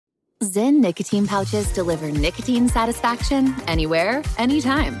Zyn nicotine pouches deliver nicotine satisfaction anywhere,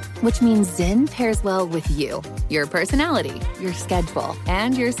 anytime, which means Zyn pairs well with you, your personality, your schedule,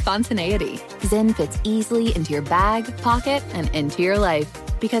 and your spontaneity. Zyn fits easily into your bag, pocket, and into your life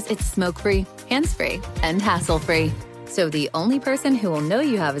because it's smoke-free, hands-free, and hassle-free. So the only person who will know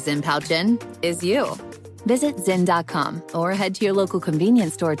you have a Zyn pouch in is you. Visit Zyn.com or head to your local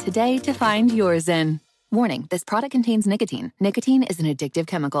convenience store today to find your Zyn. Warning, this product contains nicotine. Nicotine is an addictive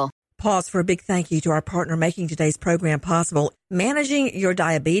chemical. Pause for a big thank you to our partner making today's program possible. Managing your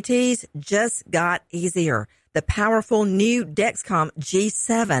diabetes just got easier. The powerful new Dexcom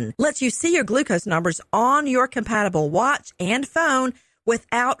G7 lets you see your glucose numbers on your compatible watch and phone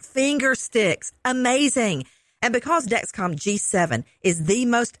without finger sticks. Amazing. And because Dexcom G7 is the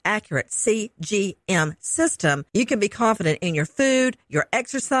most accurate CGM system, you can be confident in your food, your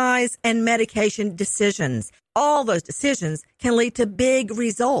exercise, and medication decisions. All those decisions can lead to big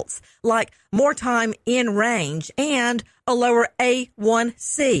results, like more time in range and a lower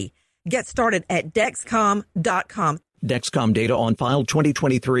A1C. Get started at Dexcom.com. Dexcom data on file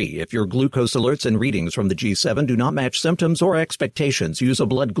 2023. If your glucose alerts and readings from the G7 do not match symptoms or expectations, use a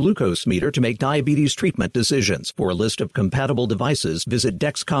blood glucose meter to make diabetes treatment decisions. For a list of compatible devices, visit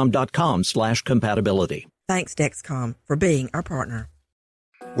Dexcom.com/compatibility. Thanks, Dexcom, for being our partner.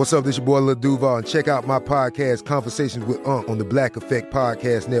 What's up, this your boy Lil Duval, and check out my podcast, Conversations with Unc, on the Black Effect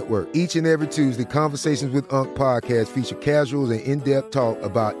Podcast Network. Each and every Tuesday, Conversations with Unc podcast feature casuals and in-depth talk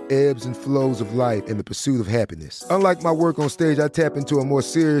about ebbs and flows of life and the pursuit of happiness. Unlike my work on stage, I tap into a more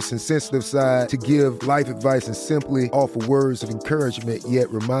serious and sensitive side to give life advice and simply offer words of encouragement, yet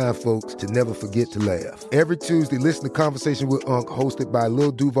remind folks to never forget to laugh. Every Tuesday, listen to Conversations with Unc, hosted by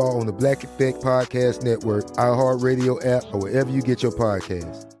Lil Duval on the Black Effect Podcast Network, iHeartRadio app, or wherever you get your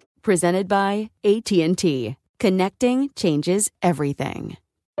podcasts. Presented by AT&T. Connecting changes everything.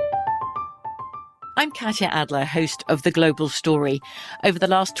 I'm Katya Adler, host of The Global Story. Over the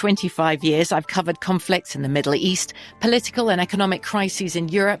last 25 years, I've covered conflicts in the Middle East, political and economic crises in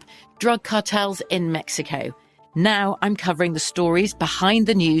Europe, drug cartels in Mexico. Now I'm covering the stories behind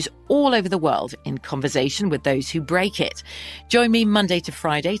the news all over the world in conversation with those who break it. Join me Monday to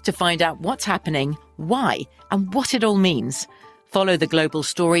Friday to find out what's happening, why, and what it all means. Follow The Global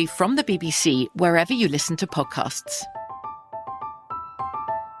Story from the BBC wherever you listen to podcasts.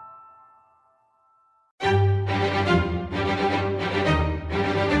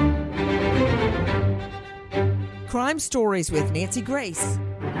 Crime Stories with Nancy Grace.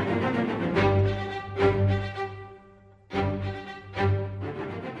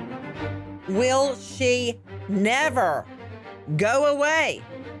 Will she never go away?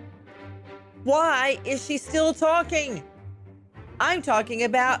 Why is she still talking? I'm talking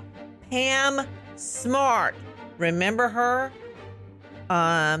about Pam Smart. Remember her?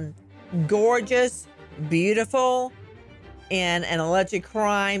 Gorgeous, beautiful, and an alleged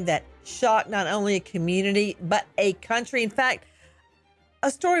crime that shocked not only a community, but a country. In fact, a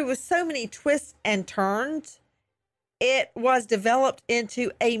story with so many twists and turns, it was developed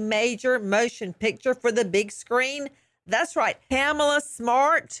into a major motion picture for the big screen. That's right, Pamela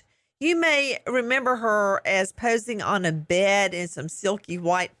Smart. You may remember her as posing on a bed in some silky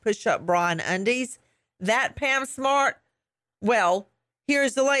white push-up bra and undies. That Pam Smart? Well,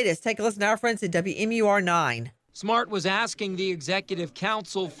 here's the latest. Take a listen to our friends at WMUR 9. Smart was asking the executive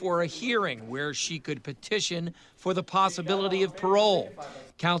council for a hearing where she could petition for the possibility of parole.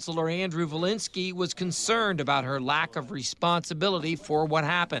 Counselor Andrew Valinsky was concerned about her lack of responsibility for what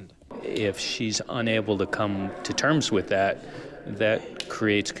happened. If she's unable to come to terms with that, that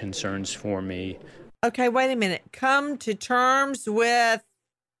creates concerns for me. Okay, wait a minute. Come to terms with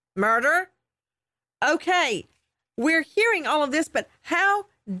murder? Okay, we're hearing all of this, but how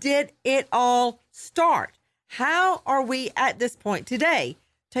did it all start? How are we at this point today?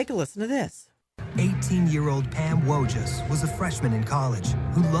 Take a listen to this. 18-year-old Pam Wojcik was a freshman in college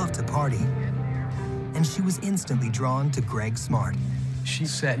who loved to party. And she was instantly drawn to Greg Smart. She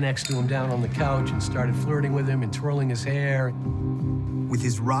sat next to him down on the couch and started flirting with him and twirling his hair. With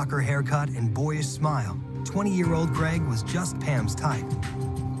his rocker haircut and boyish smile, 20-year-old Greg was just Pam's type.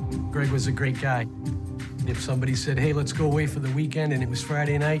 Greg was a great guy. If somebody said, hey, let's go away for the weekend, and it was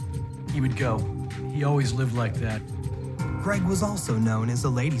Friday night, he would go. He always lived like that. Greg was also known as a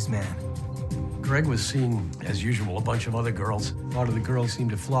ladies' man. Greg was seeing, as usual, a bunch of other girls. A lot of the girls seemed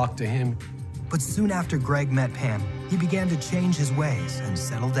to flock to him. But soon after Greg met Pam, he began to change his ways and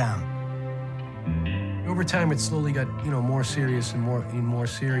settle down. Over time, it slowly got, more serious and more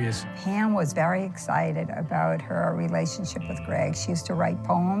serious. Pam was very excited about her relationship with Greg. She used to write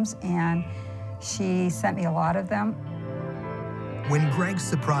poems, and she sent me a lot of them. When Greg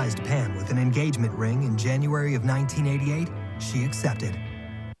surprised Pam with an engagement ring in January of 1988, she accepted.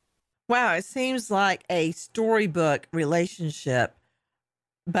 Wow, it seems like a storybook relationship,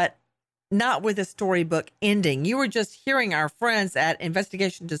 but not with a storybook ending. You were just hearing our friends at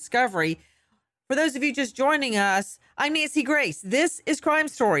Investigation Discovery. For those of you just joining us, I'm Nancy Grace. This is Crime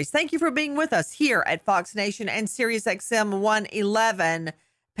Stories. Thank you for being with us here at Fox Nation and Sirius XM 111.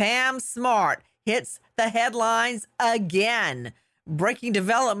 Pam Smart hits the headlines again. Breaking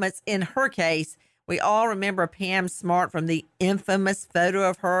developments in her case. We all remember Pam Smart from the infamous photo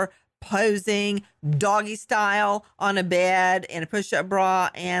of her posing doggy style on a bed in a push-up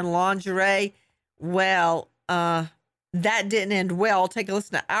bra and lingerie. Well, that didn't end well. Take a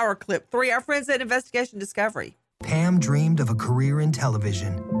listen to our clip 3. Our friends at Investigation Discovery. Pam dreamed of a career in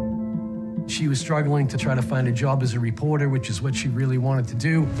television. She was struggling to try to find a job as a reporter, which is what she really wanted to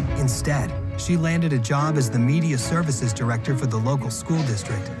do. Instead, she landed a job as the media services director for the local school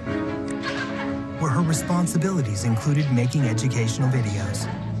district, where her responsibilities included making educational videos.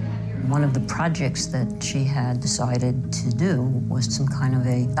 One of the projects that she had decided to do was some kind of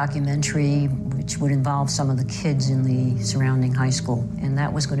a documentary which would involve some of the kids in the surrounding high school, and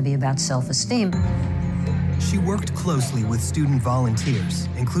that was going to be about self-esteem. She worked closely with student volunteers,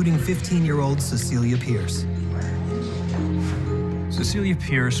 including 15-year-old Cecilia Pierce. Cecilia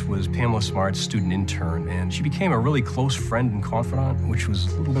Pierce was Pamela Smart's student intern, and she became a really close friend and confidant, which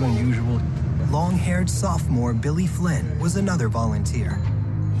was a little bit unusual. Long-haired sophomore Billy Flynn was another volunteer.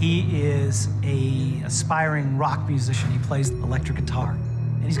 He is an aspiring rock musician. He plays electric guitar,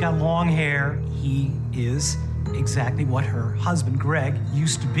 and he's got long hair. He is exactly what her husband, Greg,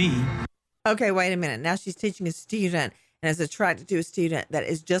 used to be. Okay, wait a minute. Now she's teaching a student and is attracted to a student that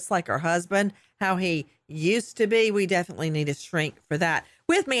is just like her husband, how he used to be. We definitely need a shrink for that.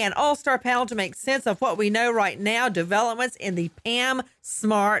 With me, an all-star panel to make sense of what we know right now, developments in the Pam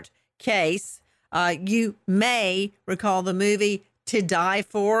Smart case. You may recall the movie To Die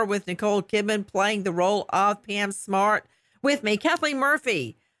For with Nicole Kidman playing the role of Pam Smart. With me, Kathleen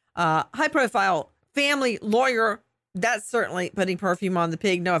Murphy, high-profile family lawyer. That's certainly putting perfume on the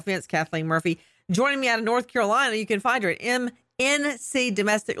pig. No offense, Kathleen Murphy. Joining me out of North Carolina, you can find her at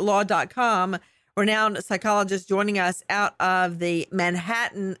mncdomesticlaw.com. Renowned psychologist joining us out of the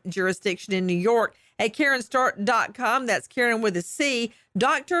Manhattan jurisdiction in New York at KarenStart.com. That's Karen with a C.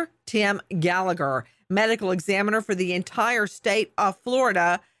 Dr. Tim Gallagher, medical examiner for the entire state of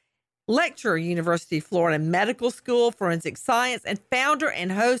Florida, lecturer, University of Florida Medical School, forensic science, and founder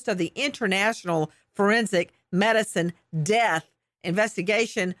and host of the International Forensic Medicine Death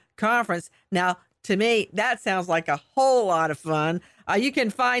Investigation Conference. Now, to me, that sounds like a whole lot of fun. You can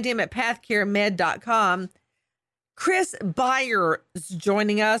find him at pathcaremed.com. Chris Byers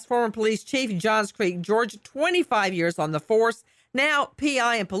joining us, former police chief, Johns Creek, Georgia, 25 years on the force, now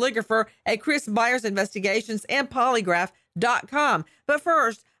PI and polygrapher at Chris Byers Investigations and polygraph.com. But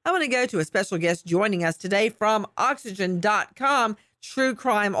first, I want to go to a special guest joining us today from Oxygen.com, true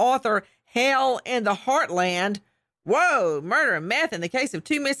crime author, Hell in the Heartland. Whoa, murder and meth in the case of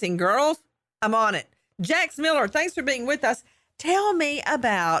 2 missing girls. I'm on it. Jax Miller, thanks for being with us. Tell me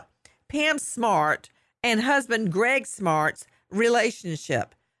about Pam Smart and husband Greg Smart's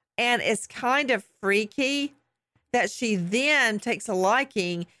relationship. And it's kind of freaky that she then takes a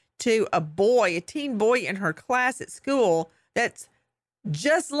liking to a boy, a teen boy in her class at school that's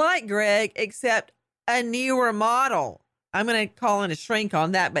just like Greg, except a newer model. I'm going to call in a shrink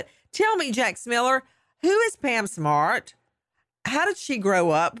on that. But tell me, Jax Miller, who is Pam Smart? How did she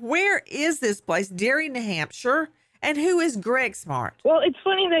grow up? Where is this place? Derry, New Hampshire. And who is Greg Smart? Well, it's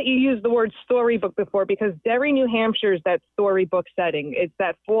funny that you used the word storybook before, because Derry, New Hampshire is that storybook setting. It's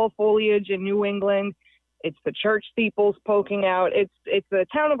that fall foliage in New England. It's the church steeples poking out. It's a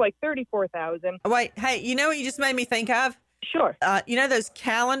town of like 34,000. Wait, hey, you know what you just made me think of? Sure. You know those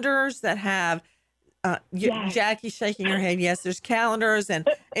calendars that have yes. Jackie shaking her head. Yes, there's calendars, and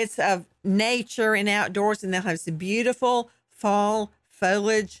it's of nature and outdoors, and they'll have some beautiful fall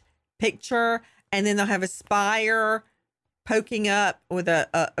foliage picture, and then they'll have a spire poking up with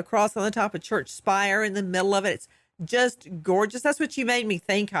a cross on the top, a church spire in the middle of it. It's just gorgeous. That's what you made me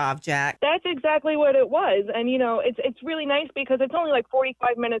think of, Jack. That's exactly what it was. And, you know, it's really nice because it's only like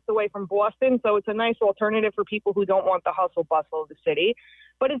 45 minutes away from Boston. So it's a nice alternative for people who don't want the hustle bustle of the city.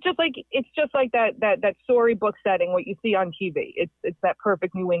 But it's just like that storybook setting, what you see on TV. It's that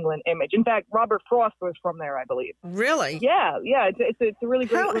perfect New England image. In fact, Robert Frost was from there, I believe. Really? Yeah. It's a really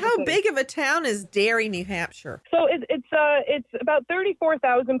great. How big of a town is Derry, New Hampshire? So it's about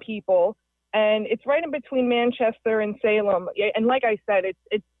 34,000 people. And it's right in between Manchester and Salem. And like I said,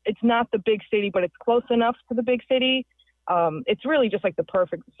 it's not the big city, but it's close enough to the big city. it's really just like the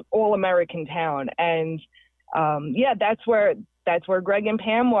perfect all-American town. And that's where Greg and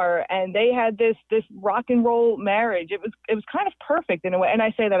Pam were, and they had this rock and roll marriage. It was kind of perfect in a way, and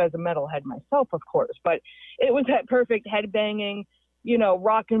I say that as a metalhead myself, of course, but it was that perfect headbanging,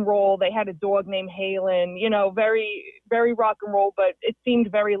 rock and roll. They had a dog named Halen, very, very rock and roll, but it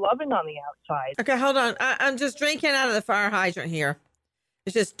seemed very loving on the outside. Okay, hold on. I'm just drinking out of the fire hydrant here.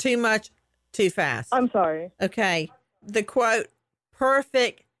 It's just too much, too fast. I'm sorry. Okay. The quote,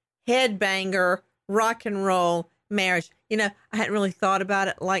 perfect headbanger, rock and roll marriage. I hadn't really thought about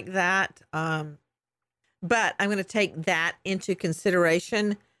it like that. But I'm going to take that into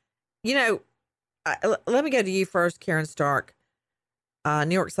consideration. Let me go to you first, Karen Stark,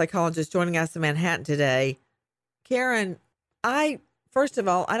 New York psychologist joining us in Manhattan today. Karen, first of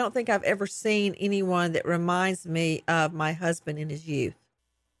all, I don't think I've ever seen anyone that reminds me of my husband in his youth.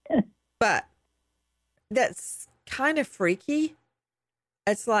 But that's kind of freaky.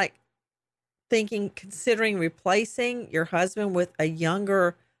 It's like considering replacing your husband with a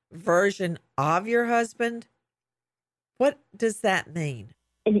younger version of your husband. What does that mean?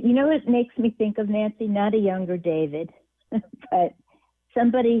 It makes me think of, Nancy, not a younger David, but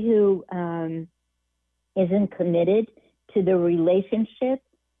somebody who isn't committed to the relationship,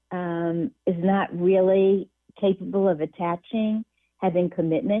 is not really capable of attaching, having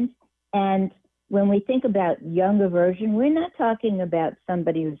commitment. And when we think about younger version, we're not talking about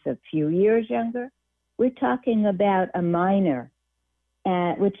somebody who's a few years younger. We're talking about a minor,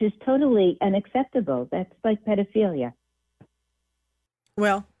 which is totally unacceptable. That's like pedophilia.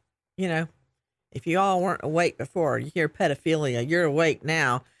 Well, if you all weren't awake before, you hear pedophilia, you're awake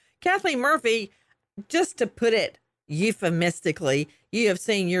now. Kathleen Murphy, just to put it euphemistically, you have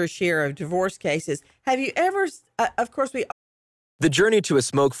seen your share of divorce cases. Have you ever, of course, The journey to a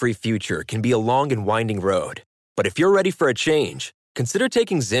smoke-free future can be a long and winding road. But if you're ready for a change, consider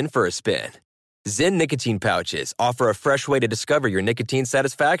taking Zyn for a spin. Zyn nicotine pouches offer a fresh way to discover your nicotine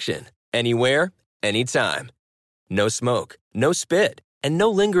satisfaction. Anywhere, anytime. No smoke, no spit, and no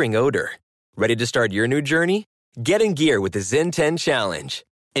lingering odor. Ready to start your new journey? Get in gear with the Zyn 10 Challenge.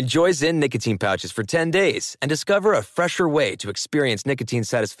 Enjoy Zyn nicotine pouches for 10 days and discover a fresher way to experience nicotine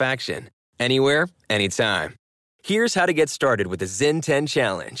satisfaction. Anywhere, anytime. Here's how to get started with the Zyn 10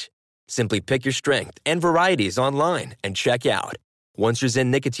 Challenge. Simply pick your strength and varieties online and check out. Once your Zyn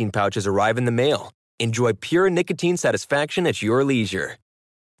nicotine pouches arrive in the mail, enjoy pure nicotine satisfaction at your leisure.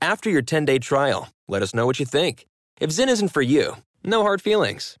 After your 10-day trial, let us know what you think. If Zyn isn't for you, no hard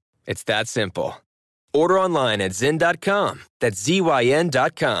feelings. It's that simple. Order online at Zyn.com, that's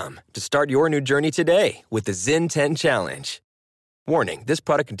ZYN.com, to start your new journey today with the Zyn 10 Challenge. Warning, this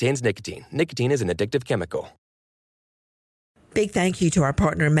product contains nicotine. Nicotine is an addictive chemical. Big thank you to our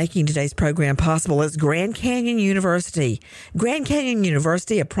partner in making today's program possible is Grand Canyon University. Grand Canyon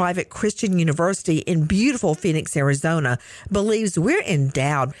University, a private Christian university in beautiful Phoenix, Arizona, believes we're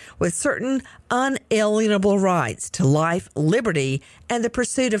endowed with certain unalienable rights to life, liberty, and the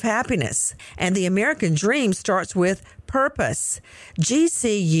pursuit of happiness. And the American dream starts with purpose.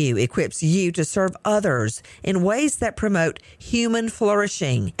 GCU equips you to serve others in ways that promote human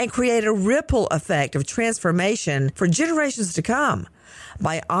flourishing and create a ripple effect of transformation for generations to come.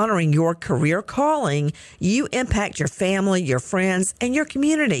 By honoring your career calling, you impact your family, your friends, and your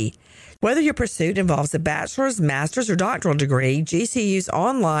community. Whether your pursuit involves a bachelor's, master's, or doctoral degree, GCU's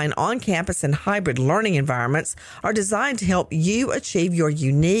online, on-campus, and hybrid learning environments are designed to help you achieve your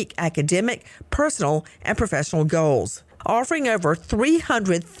unique academic, personal, and professional goals. Offering over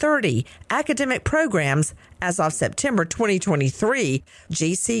 330 academic programs as of September 2023,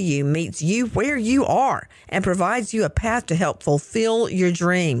 GCU meets you where you are and provides you a path to help fulfill your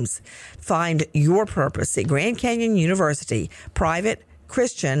dreams. Find your purpose at Grand Canyon University, private,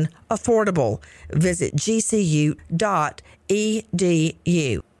 Christian, affordable. Visit gcu.edu.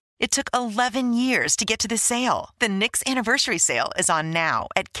 It took 11 years to get to this sale. The Knix Anniversary Sale is on now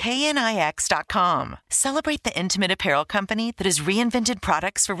at knix.com. Celebrate the intimate apparel company that has reinvented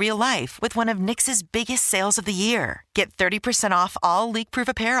products for real life with one of Knix's biggest sales of the year. Get 30% off all leak-proof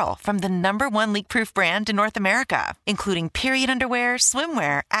apparel from the #1 leak-proof brand in North America, including period underwear,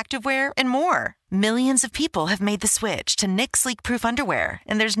 swimwear, activewear, and more. Millions of people have made the switch to Knix leak-proof underwear,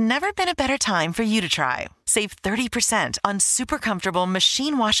 and there's never been a better time for you to try. Save 30% on super comfortable,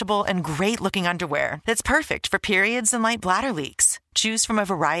 machine-washable, and great-looking underwear that's perfect for periods and light bladder leaks. Choose from a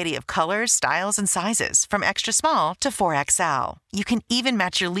variety of colors, styles, and sizes, from extra small to 4XL. You can even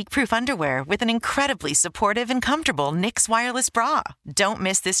match your leak-proof underwear with an incredibly supportive and comfortable Knix wireless bra. Don't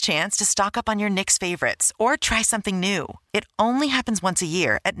miss this chance to stock up on your Knix favorites or try something new. It only happens once a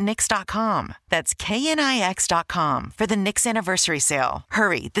year at Knix.com. That's KNIX.com for the Knix anniversary sale.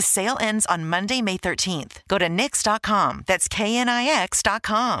 Hurry, the sale ends on Monday, May 13th. Go to Knix.com. That's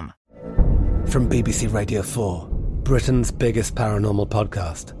KNIX.com. From BBC Radio 4, Britain's biggest paranormal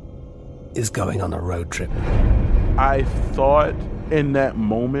podcast is going on a road trip. I thought in that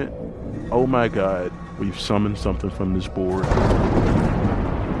moment, oh my God, we've summoned something from this board.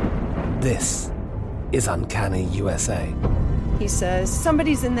 This is Uncanny USA. He says,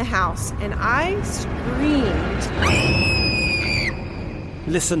 somebody's in the house, and I screamed.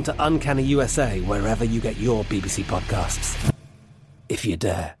 Listen to Uncanny USA wherever you get your BBC podcasts, if you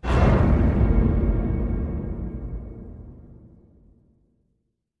dare.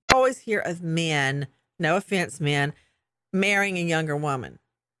 Always hear of men, no offense, men, marrying a younger woman.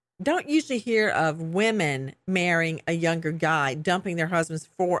 Don't usually hear of women marrying a younger guy, dumping their husbands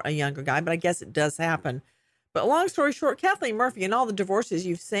for a younger guy, but I guess it does happen. But long story short, Kathleen Murphy, in all the divorces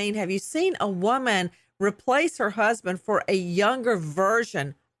you've seen, have you seen a woman replace her husband for a younger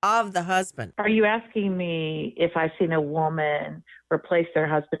version of the husband? Are you asking me if I've seen a woman replace their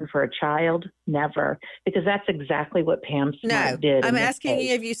husband for a child? Never, because that's exactly what Pam Smart did. I'm asking you,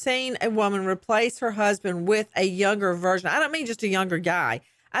 have you seen a woman replace her husband with a younger version? I don't mean just a younger guy.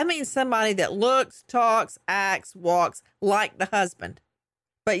 I mean somebody that looks, talks, acts, walks like the husband,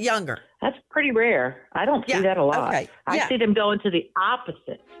 but younger. That's pretty rare. I don't see that a lot. Okay. I see them going to the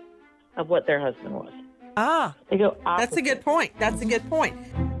opposite of what their husband was. Ah, they go opposite. That's a good point. That's a good point.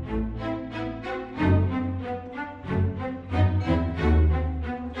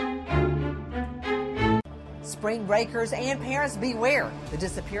 Spring breakers and parents beware. The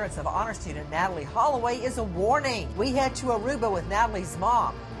disappearance of honor student Natalie Holloway is a warning. We head to Aruba with Natalie's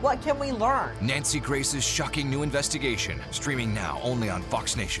mom. What can we learn? Nancy Grace's shocking new investigation, streaming now only on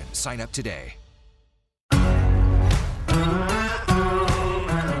Fox Nation. Sign up today.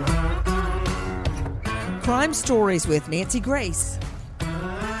 Crime Stories with Nancy Grace.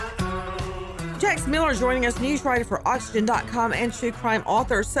 Jax Miller joining us, news writer for Oxygen.com and true crime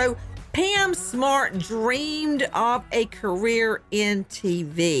author. So Pam Smart dreamed of a career in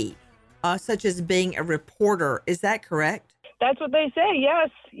TV, such as being a reporter. Is that correct? That's what they say. Yes.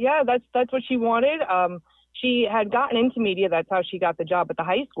 Yeah, that's what she wanted. She had gotten into media. That's how she got the job at the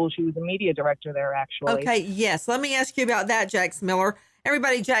high school. She was a media director there, actually. Okay, yes. Let me ask you about that, Jax Miller.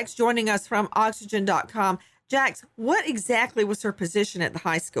 Everybody, Jax joining us from Oxygen.com. Jax, what exactly was her position at the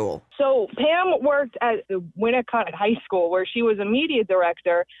high school? So Pam worked at Winnicott High School, where she was a media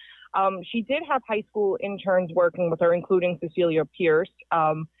director. She did have high school interns working with her, including Cecilia Pierce.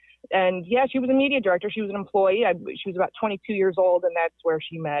 And yeah, she was a media director. She was an employee. She was about 22 years old, and that's where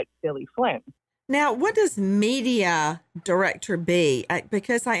she met Billy Flynn. Now, what does media director be?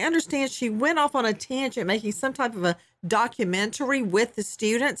 Because I understand she went off on a tangent making some type of a documentary with the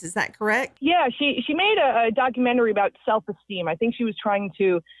students. Is that correct? Yeah, she made a documentary about self-esteem. I think she was trying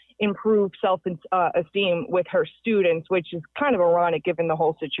to improve self-esteem with her students, which is kind of ironic given the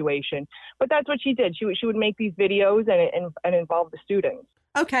whole situation. But that's what she did. She would make these videos and involve the students.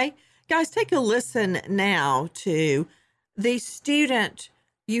 Okay. Guys, take a listen now to the student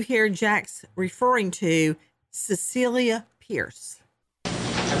you hear Jax referring to, Cecilia Pierce.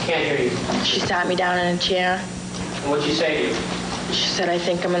 I can't hear you. She sat me down in a chair. And what'd she say to you? She said, I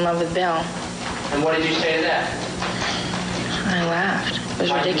think I'm in love with Bill. And what did you say to that? I laughed. It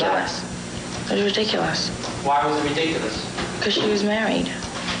was ridiculous. It was ridiculous. Why was it ridiculous? Because she was married.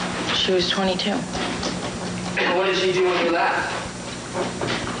 She was 22. And what did she do when you laughed?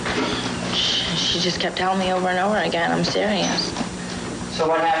 She just kept telling me over and over again, I'm serious. So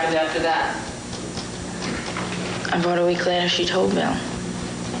what happened after that? About a week later, she told Bill.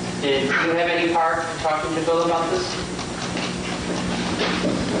 Did you have any part in talking to Bill about this?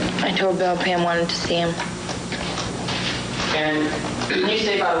 I told Bill Pam wanted to see him. And when you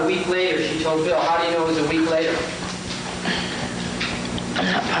say about a week later, she told Bill, how do you know it was a week later? I'm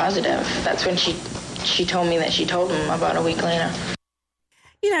not positive. That's when she told me that she told him about a week later.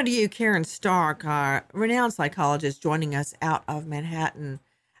 You know, to you, Karen Stark, our renowned psychologist joining us out of Manhattan,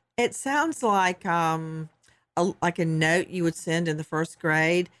 it sounds like a note you would send in the first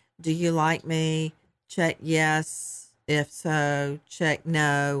grade. Do you like me? Check yes. If so, check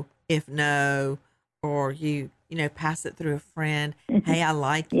no. If no, or you pass it through a friend. Hey, I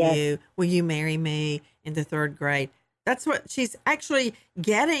like you. Will you marry me in the third grade? That's what she's actually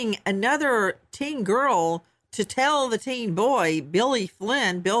getting another teen girl to tell the teen boy, Bill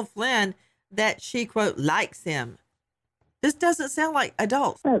Flynn, that she, quote, likes him. This doesn't sound like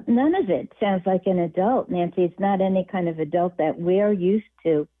adults. Well, none of it sounds like an adult, Nancy. It's not any kind of adult that we're used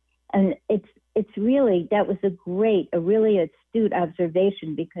to. And it's really, that was a really astute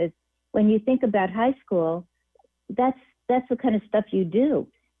observation, because when you think about high school, that's the kind of stuff you do.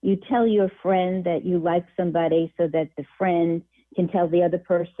 You tell your friend that you like somebody so that the friend can tell the other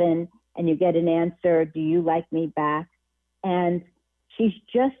person, and you get an answer, do you like me back? And she's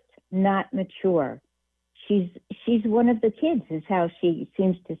just not mature. She's one of the kids, is how she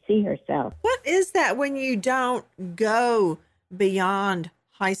seems to see herself. What is that when you don't go beyond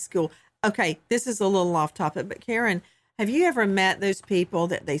high school? Okay, this is a little off topic, but Karen, have you ever met those people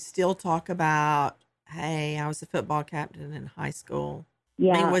that they still talk about, hey, I was a football captain in high school?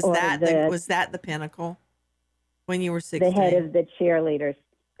 Yeah. I mean, was that the pinnacle when you were 16? The head of the cheerleaders.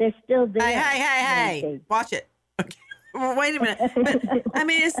 They're still there. Hey, watch it. Okay. Well, wait a minute. But, I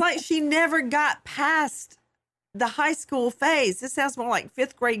mean, it's like she never got past the high school phase. This sounds more like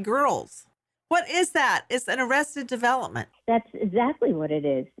fifth grade girls. What is that? It's an arrested development. That's exactly what it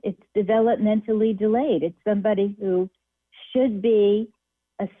is. It's developmentally delayed. It's somebody who should be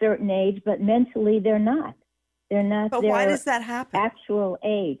a certain age, but mentally they're not. They're not. But why does that happen? Actual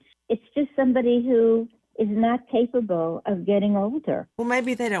age. It's just somebody who is not capable of getting older. Well,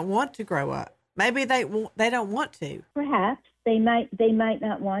 maybe they don't want to grow up. Maybe they don't want to. Perhaps they might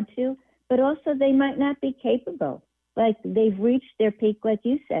not want to, but also they might not be capable. Like they've reached their peak, like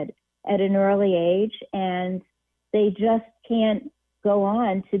you said, at an early age, and they just can't go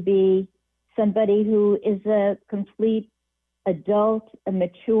on to be somebody who is a complete adult, a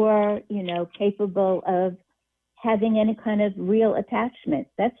mature, capable of having any kind of real attachment.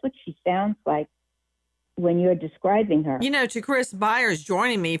 That's what she sounds like when you're describing her. To Chris Byers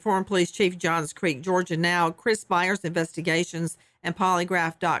joining me, former police chief, Johns Creek, Georgia now. Chris Byers Investigations and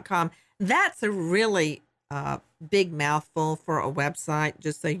Polygraph.com. That's a really big mouthful for a website,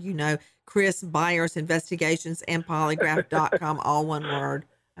 just so you know. Chris Byers Investigations and Polygraph.com, all one word.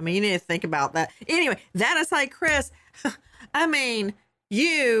 I mean, you need to think about that. Anyway, that aside, Chris, I mean,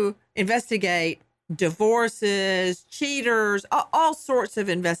 you investigate divorces, cheaters, all sorts of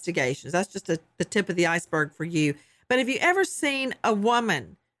investigations. That's just the tip of the iceberg for you. But have you ever seen a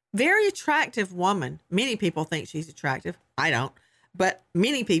woman, very attractive woman, many people think she's attractive, I don't, but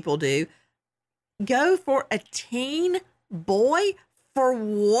many people do, go for a teen boy for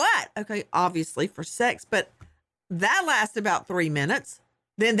what? Okay, obviously for sex, but that lasts about 3 minutes.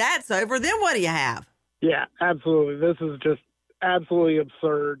 Then that's over. Then what do you have? Yeah, absolutely. This is just absolutely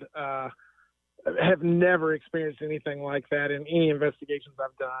absurd. Have never experienced anything like that in any investigations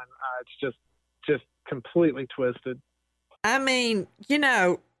I've done. It's just completely twisted. I mean,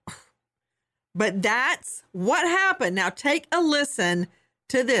 but that's what happened. Now take a listen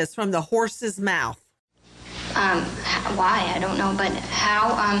to this from the horse's mouth. Why? I don't know, but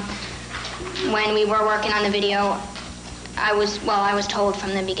how, when we were working on the video, I was told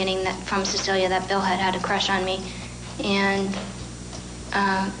from the beginning from Cecilia that Bill had a crush on me, and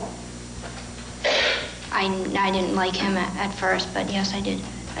I didn't like him at first, but yes, I did.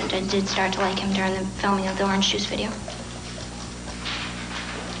 I did start to like him during the filming of the Orange Juice video.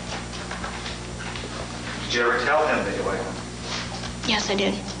 Did you ever tell him that you liked him? Yes, I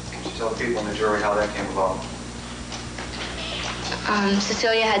did. Could you tell the people in the jury how that came about?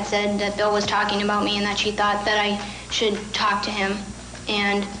 Cecilia had said that Bill was talking about me and that she thought that I should talk to him.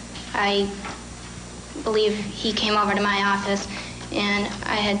 And I believe he came over to my office, and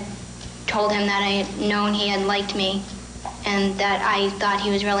I had told him that I had known he had liked me and that I thought he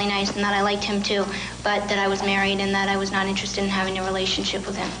was really nice and that I liked him too, but that I was married and that I was not interested in having a relationship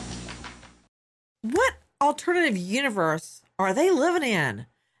with him. What alternative universe are they living in? I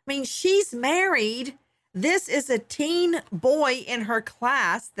mean, she's married. This is a teen boy in her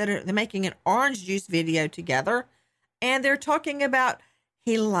class they're making an Orange Juice video together, and they're talking about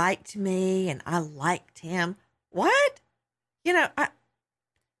he liked me and I liked him. What?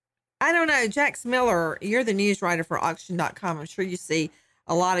 I don't know. Jax Miller, you're the news writer for Auction.com. I'm sure you see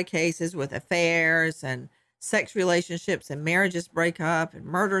a lot of cases with affairs and sex relationships and marriages break up and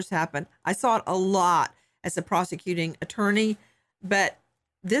murders happen. I saw it a lot as a prosecuting attorney, but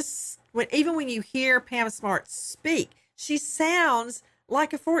even when you hear Pam Smart speak, she sounds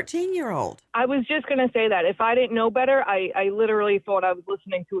like a 14-year-old. I was just going to say that. If I didn't know better, I literally thought I was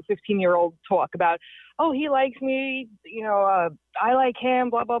listening to a 15-year-old talk about, oh, he likes me, I like him,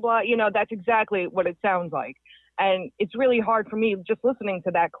 blah, blah, blah. That's exactly what it sounds like. And it's really hard for me just listening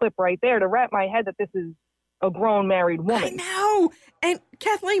to that clip right there to wrap my head that this is a grown married woman. I know. And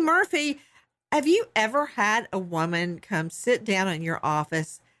Kathleen Murphy, Have you ever had a woman come sit down in your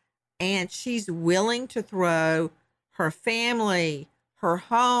office and she's willing to throw her family, her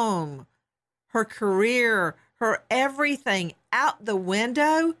home, her career, her everything out the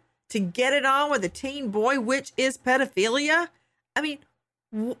window to get it on with a teen boy, which is pedophilia? I mean,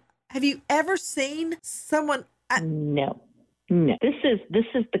 have you ever seen someone? No. This is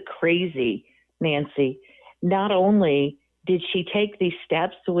the crazy, Nancy. Not only did she take these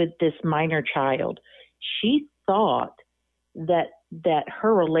steps with this minor child, she thought that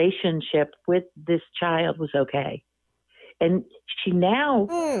her relationship with this child was okay. And she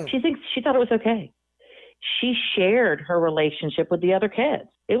thought it was okay. She shared her relationship with the other kids.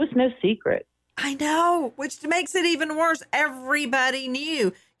 It was no secret. I know, which makes it even worse. Everybody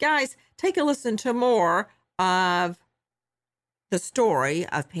knew. Guys, take a listen to more of the story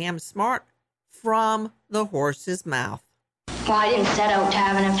of Pam Smart from the horse's mouth. Well, I didn't set out to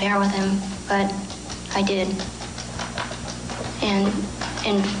have an affair with him, but I did. And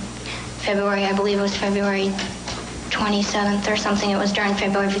in February, I believe it was February 27th or something, it was during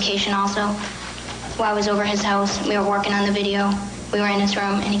February vacation also, while I was over his house, we were working on the video, we were in his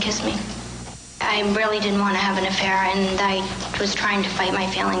room, and he kissed me. I really didn't want to have an affair, and I was trying to fight my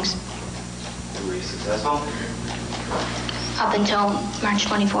feelings. Were you successful? Up until March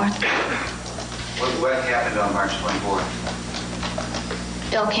 24th. What happened on March 24th?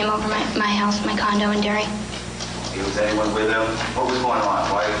 Bill came over my house, my condo in Derry. Was anyone with him? What was going on?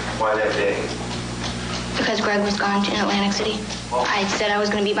 Why that day? Because Greg was gone to Atlantic City. Well, I said I was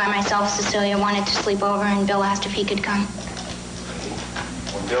going to be by myself. Cecilia wanted to sleep over, and Bill asked if he could come.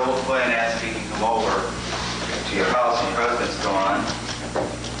 When Bill Flynn asked if he could come over to your house and your husband's gone,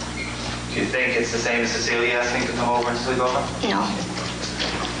 do you think it's the same as Cecilia asking to come over and sleep over? No.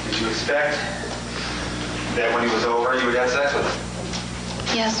 Did you expect that when he was over, you would have sex with him?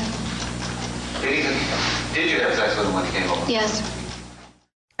 Yes. Did you have sex with him when he came over? Yes.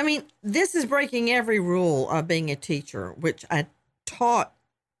 I mean, this is breaking every rule of being a teacher, which I taught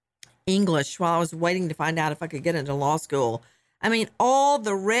English while I was waiting to find out if I could get into law school. I mean, all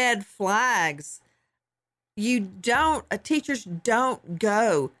the red flags. Teachers don't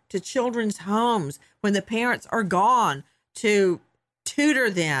go to children's homes when the parents are gone to tutor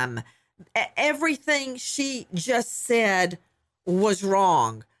them. Everything she just said was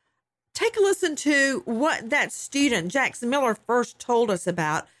wrong. Take a listen to what that student, Jackson Miller, first told us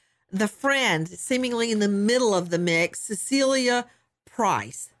about the friend, seemingly in the middle of the mix, Cecilia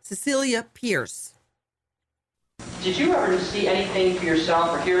Pierce. Did you ever see anything for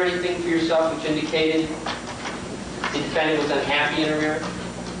yourself or hear anything for yourself which indicated the defendant was unhappy in her marriage?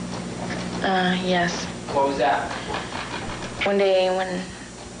 Yes. What was that? One day when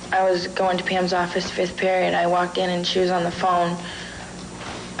I was going to Pam's office, 5th period, I walked in and she was on the phone,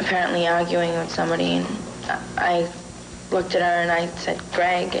 apparently arguing with somebody, and I looked at her and I said,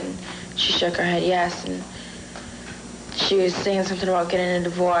 Greg, and she shook her head yes, and she was saying something about getting a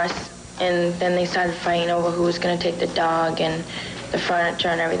divorce, and then they started fighting over who was going to take the dog and the furniture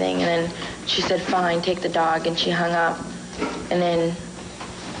and everything, and then she said, fine, take the dog, and she hung up, and then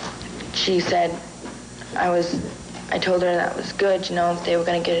she said, I told her that was good, that they were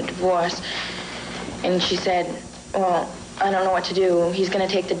going to get a divorce, and she said, well, I don't know what to do. He's going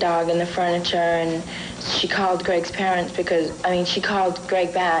to take the dog and the furniture, and she called Greg's parents she called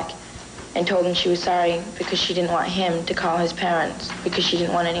Greg back and told him she was sorry because she didn't want him to call his parents because she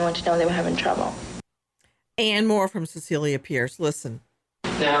didn't want anyone to know they were having trouble. And more from Cecilia Pierce. Listen.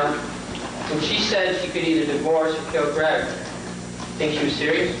 Now, when she said she could either divorce or kill Greg, think she was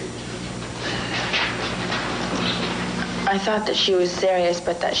serious? I thought that she was serious,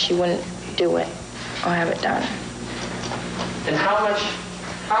 but that she wouldn't do it or have it done. And how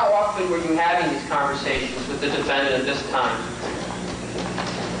often were you having these conversations with the defendant at this time?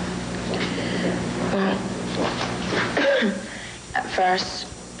 Well, at first,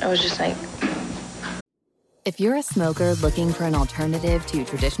 I was just like... If you're a smoker looking for an alternative to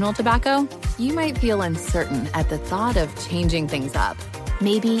traditional tobacco, you might feel uncertain at the thought of changing things up.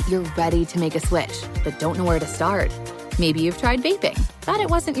 Maybe you're ready to make a switch, but don't know where to start. Maybe you've tried vaping, thought it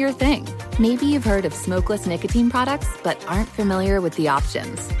wasn't your thing. Maybe you've heard of smokeless nicotine products, but aren't familiar with the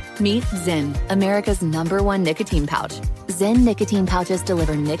options. Meet Zyn, America's #1 nicotine pouch. Zyn nicotine pouches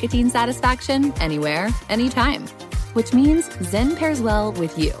deliver nicotine satisfaction anywhere, anytime. Which means Zyn pairs well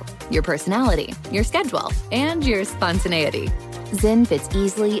with you, your personality, your schedule, and your spontaneity. Zyn fits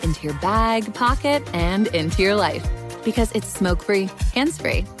easily into your bag, pocket, and into your life. Because it's smoke-free,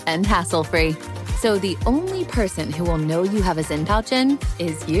 hands-free, and hassle-free. So the only person who will know you have a Zyn pouch in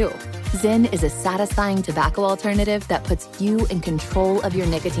is you. Zyn is a satisfying tobacco alternative that puts you in control of your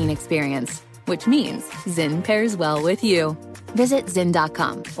nicotine experience. which means Zyn pairs well with you. Visit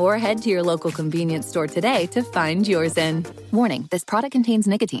Zyn.com or head to your local convenience store today to find your Zyn. Warning, this product contains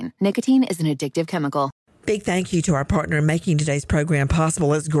nicotine. Nicotine is an addictive chemical. Big thank you to our partner in making today's program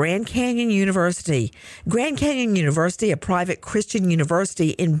possible is Grand Canyon University. Grand Canyon University, a private Christian university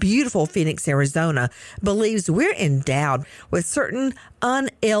in beautiful Phoenix, Arizona, believes we're endowed with certain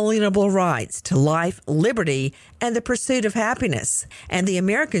unalienable rights to life, liberty, and the pursuit of happiness. And the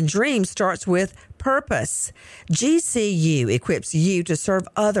American dream starts with purpose. GCU equips you to serve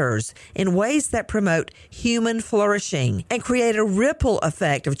others in ways that promote human flourishing and create a ripple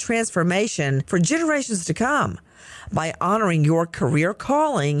effect of transformation for generations to come. By honoring your career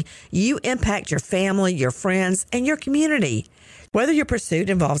calling, you impact your family, your friends, and your community. Whether your pursuit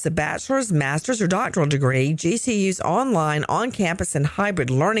involves a bachelor's, master's, or doctoral degree, GCU's online, on-campus, and hybrid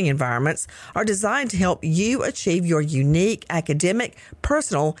learning environments are designed to help you achieve your unique academic,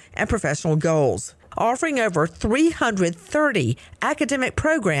 personal, and professional goals. Offering over 330 academic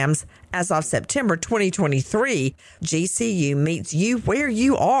programs as of September 2023, GCU meets you where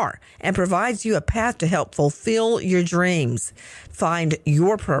you are and provides you a path to help fulfill your dreams. Find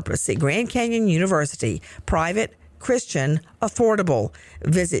your purpose at Grand Canyon University, private, Christian, affordable.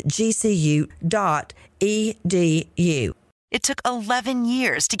 Visit gcu.edu. It took 11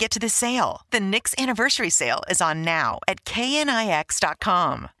 years to get to this sale. The Knix Anniversary Sale is on now at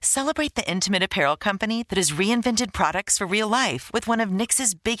knix.com. Celebrate the intimate apparel company that has reinvented products for real life with one of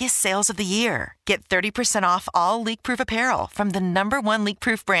Knix's biggest sales of the year. Get 30% off all leak-proof apparel from the #1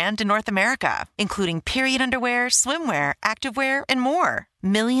 leak-proof brand in North America, including period underwear, swimwear, activewear, and more.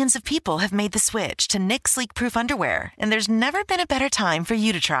 Millions of people have made the switch to Knix leak-proof underwear, and there's never been a better time for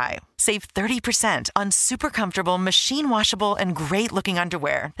you to try. Save 30% on super comfortable, machine-washable, and great-looking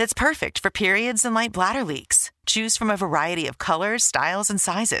underwear that's perfect for periods and light bladder leaks. Choose from a variety of colors, styles, and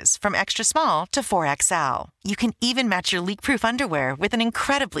sizes, from extra small to 4XL. You can even match your leak-proof underwear with an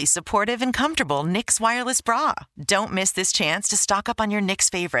incredibly supportive and comfortable Knix wireless bra. Don't miss this chance to stock up on your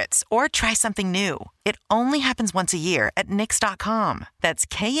Knix favorites or try something new. It only happens once a year at Knix.com. That's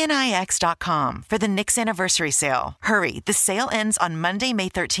knix.com for the Knix Anniversary Sale. Hurry, the sale ends on Monday, May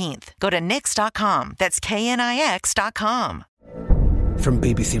 13th. Go to Knix.com. That's knix.com. From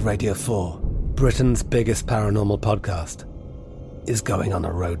BBC Radio 4, Britain's biggest paranormal podcast is going on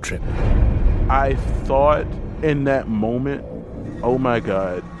a road trip. I thought in that moment, oh my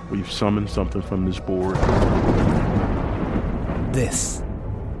God, we've summoned something from this board. This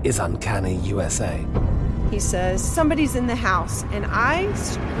is Uncanny USA. He says, somebody's in the house, and I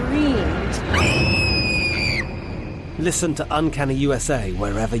screamed. Listen to Uncanny USA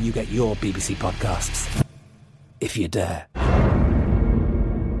wherever you get your BBC podcasts, if you dare.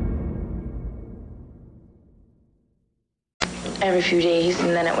 Every few days, and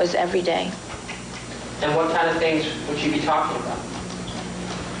then it was every day. And what kind of things would you be talking about?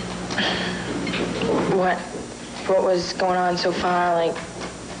 What was going on so far, like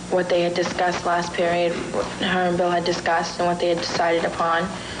what they had discussed last period, what her and Bill had discussed, and what they had decided upon.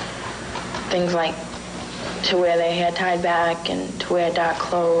 Things like to wear their hair tied back and to wear dark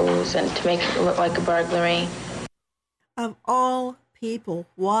clothes and to make it look like a burglary. Of all people,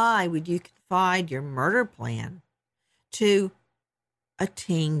 why would you confide your murder plan to a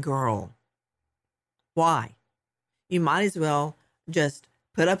teen girl? Why? You might as well just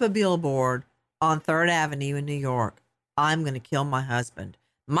put up a billboard on 3rd Avenue in New York. I'm going to kill my husband.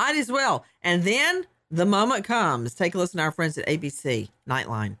 Might as well. And then the moment comes. Take a listen to our friends at ABC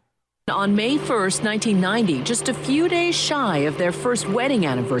Nightline. On May 1st, 1990, just a few days shy of their first wedding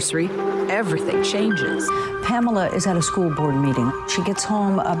anniversary, everything changes. Pamela is at a school board meeting. She gets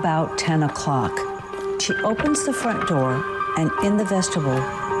home about 10 o'clock. She opens the front door, and in the vestibule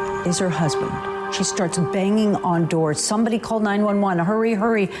is her husband. She starts banging on doors. Somebody called 911. Hurry,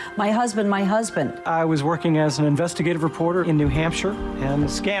 hurry. My husband, my husband. I was working as an investigative reporter in New Hampshire, and the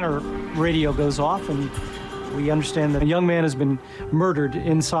scanner radio goes off, and we understand that a young man has been murdered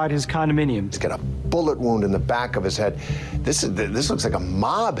inside his condominium. He's got a bullet wound in the back of his head. This looks like a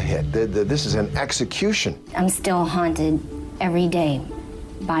mob hit. This is an execution. I'm still haunted every day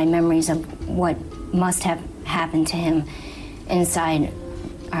by memories of what must have happened to him inside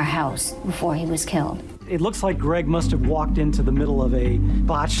our house before he was killed. It looks like Greg must have walked into the middle of a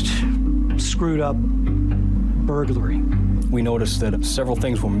botched, screwed up burglary. We noticed that several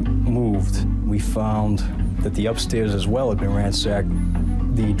things were moved. We found that the upstairs as well had been ransacked.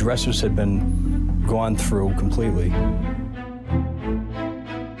 The dressers had been gone through completely.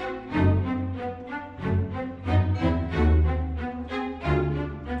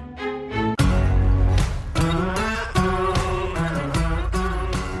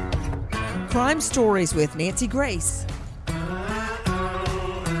 Crime Stories with Nancy Grace.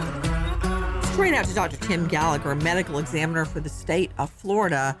 Straight out to Dr. Tim Gallagher, medical examiner for the state of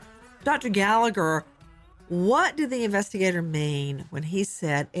Florida. Dr. Gallagher, what did the investigator mean when he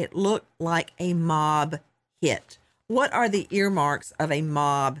said it looked like a mob hit? What are the earmarks of a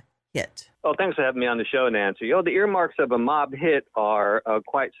mob hit? Well, thanks for having me on the show, Nancy. The earmarks of a mob hit are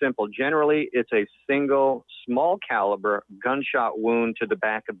quite simple. Generally, it's a single, small caliber gunshot wound to the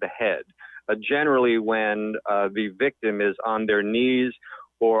back of the head. Generally when the victim is on their knees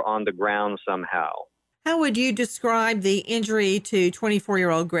or on the ground somehow. How would you describe the injury to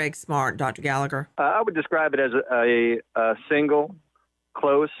 24-year-old Greg Smart, Dr. Gallagher? I would describe it as a single,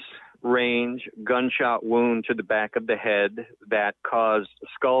 close-range gunshot wound to the back of the head that caused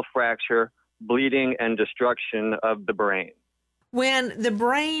skull fracture, bleeding, and destruction of the brain. When the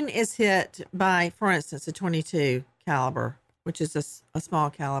brain is hit by, for instance, a .22 caliber, which is a small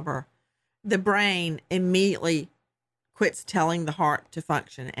caliber, the brain immediately quits telling the heart to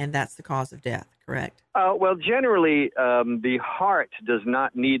function, and that's the cause of death, correct? Well, generally, the heart does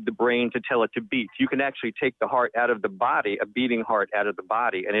not need the brain to tell it to beat. You can actually take the heart out of the body, a beating heart out of the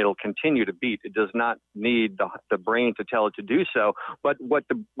body, and it'll continue to beat. It does not need the brain to tell it to do so. But what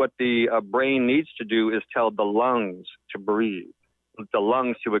the brain needs to do is tell the lungs to breathe, the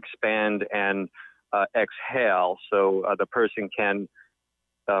lungs to expand and exhale, so the person can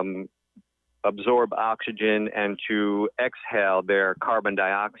absorb oxygen and to exhale their carbon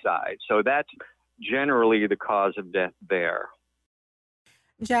dioxide. So that's generally the cause of death there.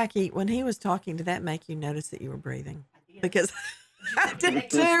 Jackie, when he was talking, did that make you notice that you were breathing? Because I did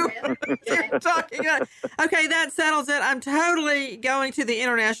too. You're talking. Okay, that settles it. I'm totally going to the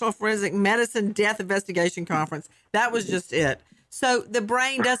International Forensic Medicine Death Investigation Conference. That was just it. So the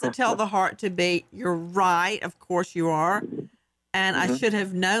brain doesn't tell the heart to beat. You're right. Of course you are. And I should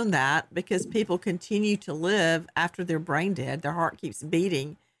have known that because people continue to live after they're brain dead. Their heart keeps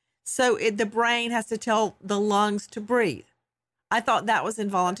beating. So the brain has to tell the lungs to breathe. I thought that was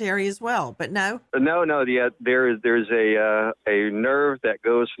involuntary as well, but no? No. There's a nerve that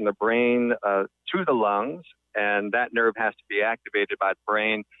goes from the brain to the lungs, and that nerve has to be activated by the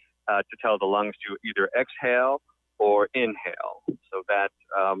brain to tell the lungs to either exhale or inhale. So that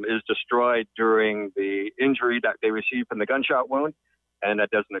is destroyed during the injury that they receive from the gunshot wound, and that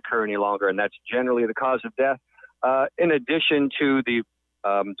doesn't occur any longer, and that's generally the cause of death. In addition to the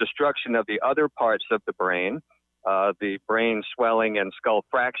destruction of the other parts of the brain swelling and skull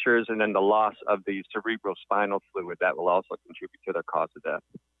fractures, and then the loss of the cerebrospinal fluid, that will also contribute to their cause of death.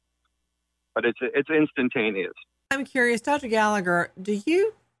 But it's instantaneous. I'm curious, Dr. Gallagher, do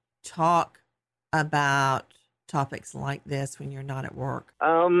you talk about topics like this when you're not at work?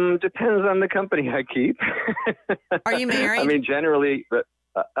 Depends on the company I keep. Are you married? I mean, generally,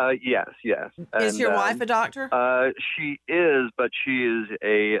 yes. Is your wife a doctor? She is, but she is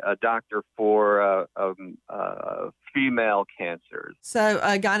a doctor for female cancers. So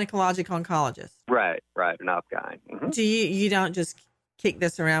a gynecologic oncologist. Right, an op-gyn. Mm-hmm. Do you don't just kick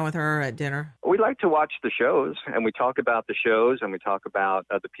this around with her at dinner? We like to watch the shows, and we talk about the shows, and we talk about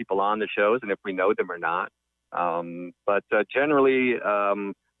the people on the shows, and if we know them or not. But generally,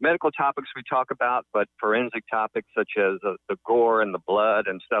 medical topics we talk about, but forensic topics such as the gore and the blood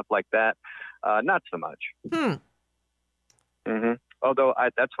and stuff like that, not so much. Mm-hmm. Although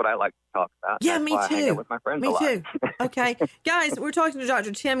that's what I like to talk about. Yeah, that's me why too. I hang out with my friends a lot. Me too. Okay. Guys, we're talking to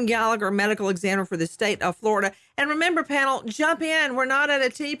Dr. Tim Gallagher, medical examiner for the state of Florida. And remember, panel, jump in. We're not at a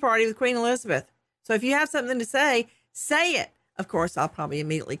tea party with Queen Elizabeth. So if you have something to say it. Of course, I'll probably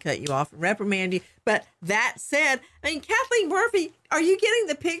immediately cut you off and reprimand you. But that said, I mean, Kathleen Murphy, are you getting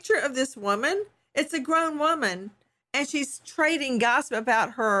the picture of this woman? It's a grown woman, and she's trading gossip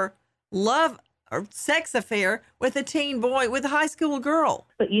about her love or sex affair with a teen boy, with a high school girl.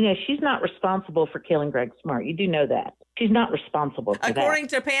 But, she's not responsible for killing Greg Smart. You do know that. She's not responsible for According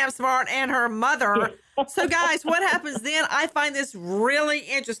to Pam Smart and her mother. So, guys, what happens then? I find this really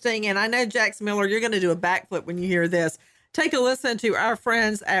interesting, and I know, Jax Miller, you're going to do a backflip when you hear this. Take a listen to our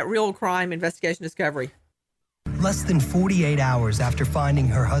friends at Real Crime Investigation Discovery. Less than 48 hours after finding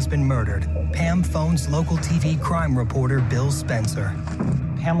her husband murdered, Pam phones local TV crime reporter Bill Spencer.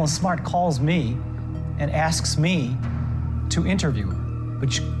 Pamela Smart calls me and asks me to interview her,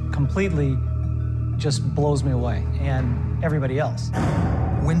 which completely just blows me away and everybody else.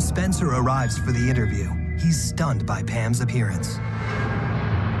 When Spencer arrives for the interview, he's stunned by Pam's appearance.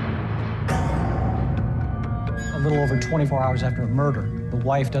 A little over 24 hours after a murder, the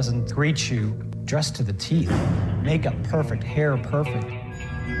wife doesn't greet you dressed to the teeth, makeup perfect, hair perfect.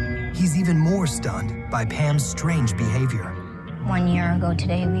 He's even more stunned by Pam's strange behavior. 1 year ago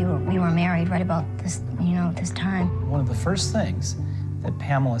today. We were married right about this, this time. One of the first things that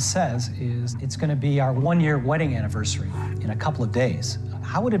Pamela says is it's going to be our 1-year wedding anniversary in a couple of days.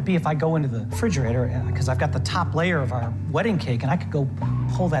 How would it be if I go into the refrigerator, because I've got the top layer of our wedding cake, and I could go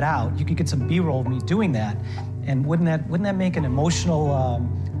pull that out. You could get some B-roll of me doing that, and wouldn't that make an emotional,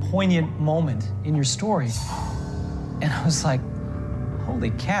 poignant moment in your story? And I was like,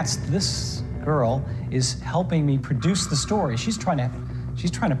 holy cats, this girl is helping me produce the story. She's trying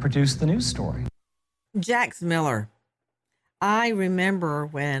to produce the news story. Jax Miller. I remember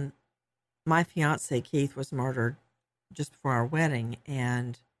when my fiance Keith was murdered just before our wedding,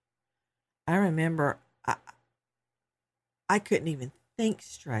 and I remember I couldn't even think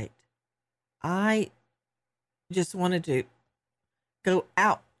straight. I just wanted to go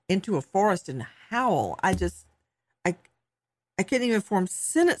out into a forest and howl. I couldn't even form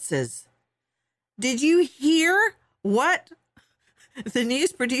sentences. Did you hear what the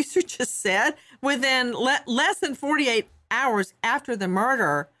news producer just said? Within less than 48 hours after the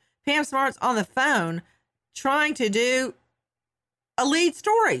murder, Pam Smart's on the phone trying to do a lead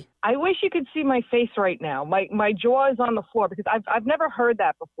story. I wish you could see my face right now. My jaw is on the floor because I've never heard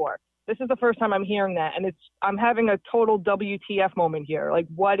that before. This is the first time I'm hearing that, and I'm having a total WTF moment here. Like,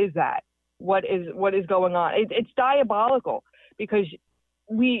 what is that? What is going on? It's diabolical because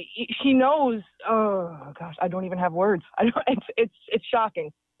she knows. Oh gosh, I don't even have words. It's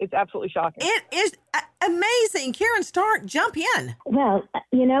shocking. It's absolutely shocking. It is amazing. Karen Stark, jump in. Well,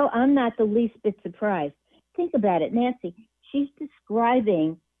 I'm not the least bit surprised. Think about it, Nancy. She's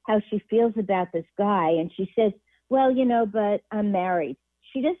describing how she feels about this guy, and she says, well, but I'm married.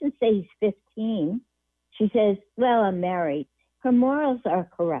 She doesn't say he's 15. She says, well, I'm married. Her morals are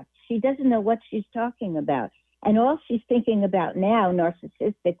corrupt. She doesn't know what she's talking about. And all she's thinking about now,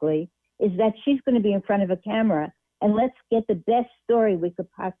 narcissistically, is that she's going to be in front of a camera and let's get the best story we could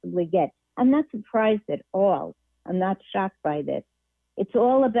possibly get. I'm not surprised at all. I'm not shocked by this. It's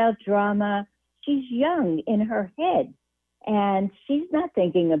all about drama. She's young in her head, and she's not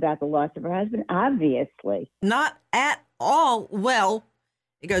thinking about the loss of her husband, obviously. Not at all. Well,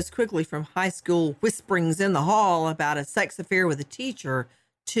 it goes quickly from high school whisperings in the hall about a sex affair with a teacher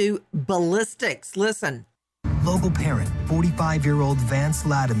to ballistics. Listen. Local parent, 45-year-old Vance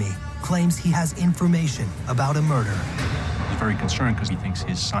Latomy, claims he has information about a murder. He's very concerned because he thinks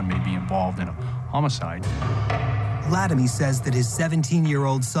his son may be involved in a homicide. Latomy says that his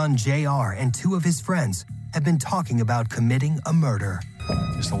 17-year-old son, JR, and two of his friends have been talking about committing a murder.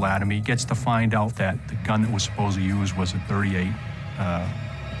 Mr. Latomy gets to find out that the gun that was supposedly used was a .38.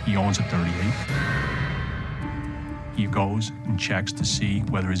 He owns a .38. He goes and checks to see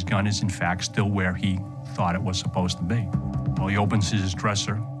whether his gun is in fact still where he thought it was supposed to be. Well, he opens his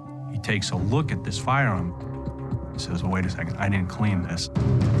dresser. He takes a look at this firearm. He says, well, wait a second, I didn't clean this.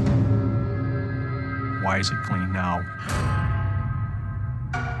 Why is it clean now?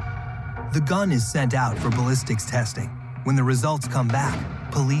 The gun is sent out for ballistics testing. When the results come back,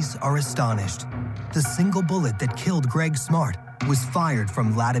 police are astonished. The single bullet that killed Greg Smart was fired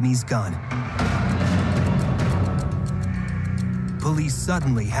from Latomy's gun. Police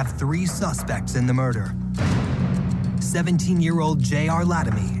suddenly have 3 suspects in the murder. 17-year-old J.R.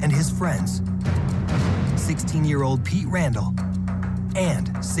 Latomy and his friends, 16-year-old Pete Randall, and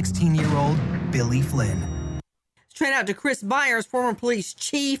 16-year-old Billy Flynn. Straight out to Chris Byers, former police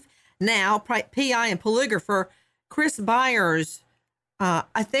chief, now PI and polygrapher. Chris Byers,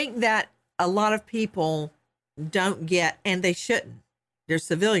 I think that a lot of people don't get, and they shouldn't, they're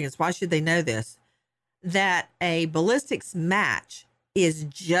civilians, why should they know this, that a ballistics match is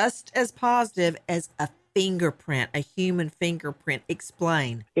just as positive as a fingerprint, a human fingerprint.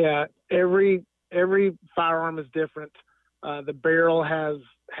 Explain. Yeah, every firearm is different. The barrel has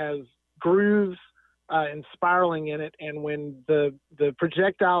grooves and spiraling in it, and when the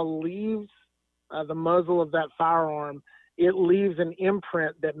projectile leaves the muzzle of that firearm, it leaves an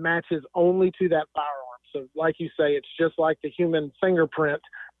imprint that matches only to that firearm. So like you say, it's just like the human fingerprint.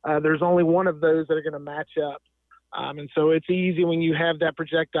 There's only one of those that are going to match up. And so it's easy when you have that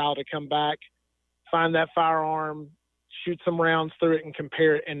projectile to come back, find that firearm, shoot some rounds through it and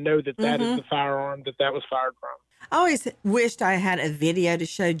compare it and know that that is the firearm that was fired from. I always wished I had a video to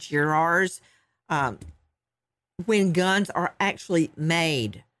show jurors when guns are actually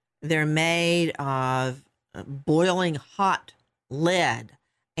made. They're made of boiling hot lead,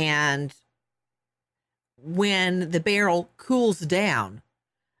 and when the barrel cools down,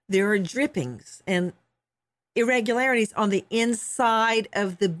 there are drippings and irregularities on the inside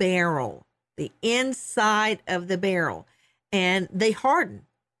of the barrel, and they harden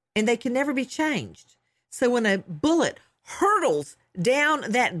and they can never be changed. So when a bullet hurtles down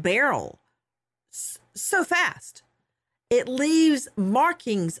that barrel so fast. It leaves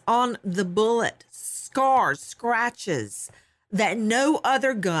markings on the bullet, scars, scratches that no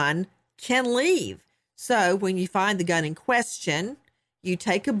other gun can leave. So when you find the gun in question, you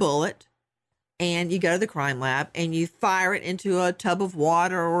take a bullet and you go to the crime lab and you fire it into a tub of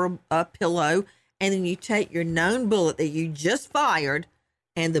water or a pillow. And then you take your known bullet that you just fired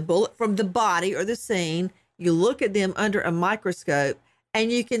and the bullet from the body or the scene, you look at them under a microscope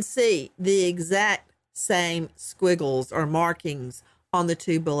and you can see the exact same squiggles or markings on the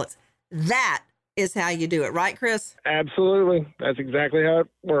two bullets. That is how you do it, right, Chris? Absolutely. That's exactly how it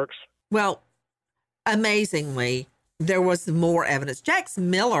works. Well, amazingly, there was more evidence. Jax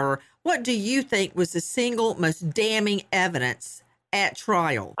Miller, what do you think was the single most damning evidence at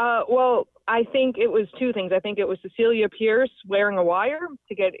trial? Well, I think it was two things. I think it was Cecilia Pierce wearing a wire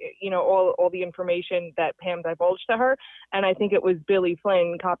to get, all the information that Pam divulged to her. And I think it was Billy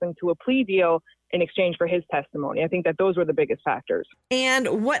Flynn copping to a plea deal in exchange for his testimony. I think that those were the biggest factors.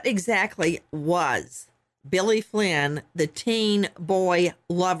 And what exactly was Billy Flynn, the teen boy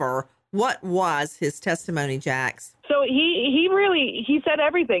lover? What was his testimony, Jax? So he said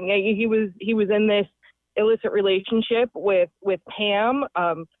everything. He was in this illicit relationship with Pam.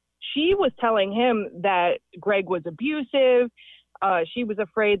 She was telling him that Greg was abusive. She was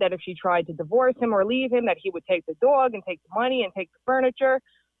afraid that if she tried to divorce him or leave him, that he would take the dog and take the money and take the furniture.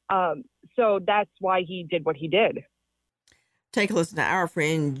 So that's why he did what he did. Take a listen to our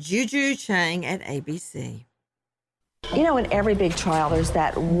friend Juju Chang at ABC. In every big trial, there's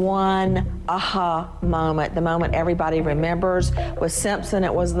that one aha moment, the moment everybody remembers. With Simpson,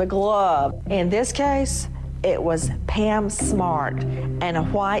 it was the glove. In this case, it was Pam Smart in a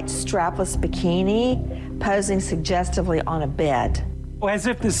white strapless bikini posing suggestively on a bed. As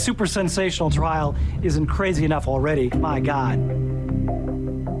if this super sensational trial isn't crazy enough already. My God.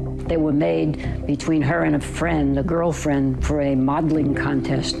 They were made between her and a friend, a girlfriend, for a modeling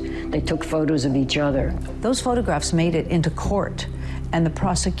contest. They took photos of each other. Those photographs made it into court, and the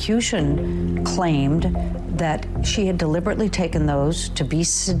prosecution claimed that she had deliberately taken those to be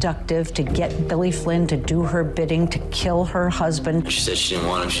seductive, to get Billy Flynn to do her bidding, to kill her husband. She said she didn't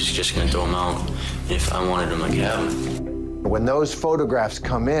want him, she's just gonna throw him out. If I wanted him, I could have him. When those photographs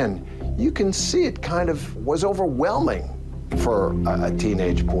come in, you can see it kind of was overwhelming for a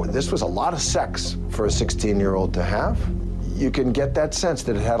teenage boy. This was a lot of sex for a 16-year-old to have. You can get that sense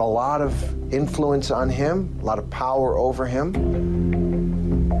that it had a lot of influence on him, a lot of power over him,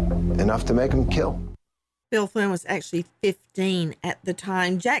 enough to make him kill. Bill Flynn was actually 15 at the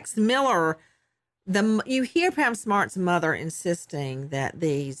time. Jax Miller, you hear Pam Smart's mother insisting that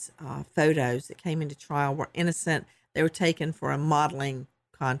these photos that came into trial were innocent. They were taken for a modeling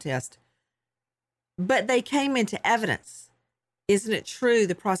contest, but they came into evidence. Isn't it true?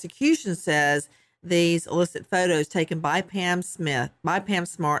 The prosecution says these illicit photos taken by Pam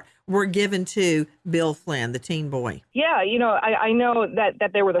Smart were given to Bill Flynn, the teen boy. Yeah, I know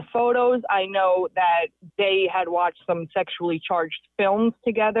that there were the photos. I know that they had watched some sexually charged films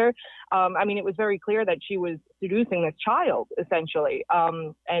together. It was very clear that she was seducing this child, essentially.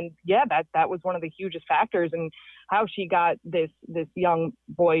 And yeah, that was one of the hugest factors in how she got this young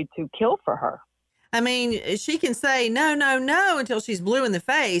boy to kill for her. She can say no until she's blue in the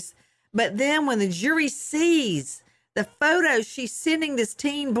face. But then when the jury sees the photos she's sending this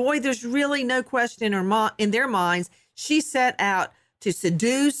teen boy, there's really no question in their minds. She set out to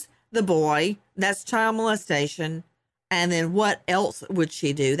seduce the boy. That's child molestation. And then what else would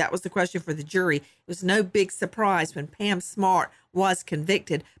she do? That was the question for the jury. It was no big surprise when Pam Smart was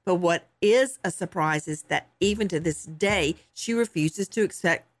convicted. But what is a surprise is that even to this day, she refuses to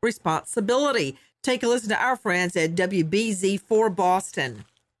accept responsibility. Take a listen to our friends at WBZ4 Boston.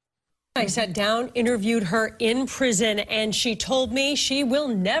 I sat down, interviewed her in prison, and she told me she will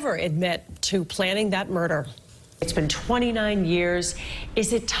never admit to planning that murder. It's been 29 years.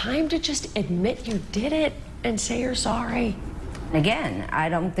 Is it time to just admit you did it and say you're sorry? Again, I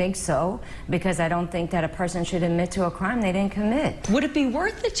don't think so, because I don't think that a person should admit to a crime they didn't commit. Would it be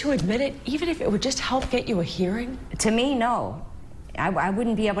worth it to admit it, even if it would just help get you a hearing? To me, no. I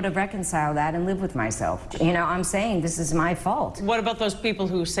wouldn't be able to reconcile that and live with myself. I'm saying this is my fault. What about those people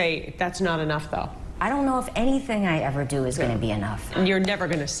who say that's not enough, though? I don't know if anything I ever do is going to be enough. You're never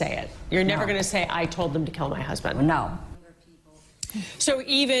going to say it. You're never going to say, I told them to kill my husband. No. So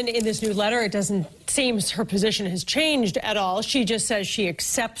even in this new letter, it doesn't seem her position has changed at all. She just says she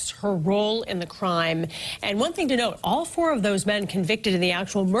accepts her role in the crime. And one thing to note, all 4 of those men convicted in the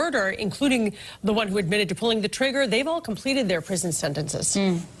actual murder, including the one who admitted to pulling the trigger, they've all completed their prison sentences.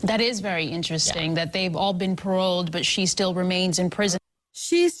 That is very interesting, that they've all been paroled, but she still remains in prison.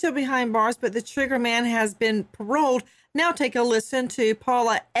 She's still behind bars, but the trigger man has been paroled. Now take a listen to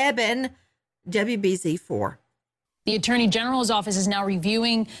Paula Eben, WBZ4. The Attorney General's office is now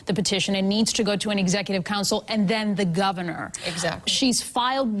reviewing the petition and needs to go to an executive council and then the governor. Exactly. She's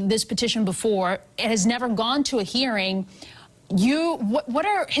filed this petition before. It has never gone to a hearing. What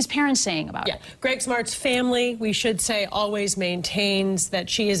are his parents saying about it? Greg Smart's family, we should say, always maintains that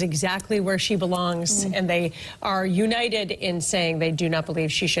she is exactly where she belongs, and they are united in saying they do not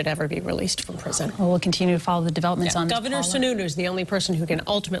believe she should ever be released from prison. Well, we'll continue to follow the developments on this. Governor Sununu is the only person who can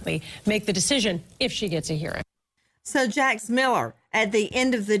ultimately make the decision if she gets a hearing. So, Jax Miller, at the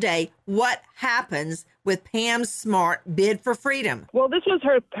end of the day, what happens with Pam Smart bid for freedom? Well, this was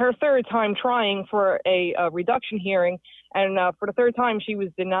her third time trying for a reduction hearing, and for the third time she was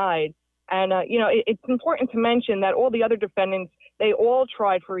denied. And it's important to mention that all the other defendants, they all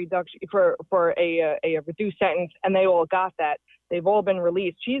tried for reduction for a reduced sentence, and they all got that. They've all been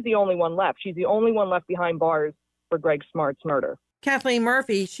released. She's the only one left. She's the only one left behind bars for Greg Smart's murder. Kathleen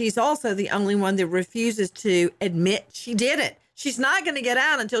Murphy, she's also the only one that refuses to admit she did it. She's not going to get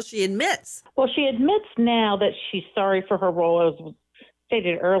out until she admits. Well, she admits now that she's sorry for her role, as was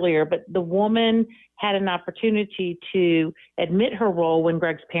stated earlier, but the woman had an opportunity to admit her role when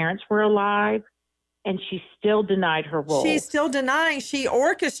Greg's parents were alive, and she still denied her role. She's still denying she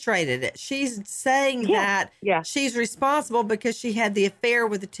orchestrated it. She's saying that she's responsible because she had the affair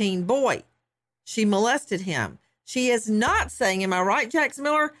with a teen boy. She molested him. She is not saying, am I right, Jax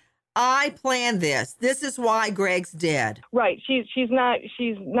Miller? I planned this. This is why Greg's dead. Right. She's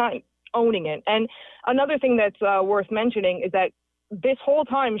not owning it. And another thing that's worth mentioning is that this whole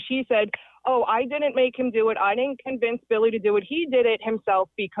time she said, oh, I didn't make him do it. I didn't convince Billy to do it. He did it himself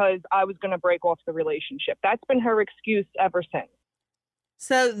because I was going to break off the relationship. That's been her excuse ever since.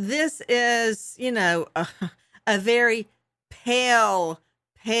 So this is, a very pale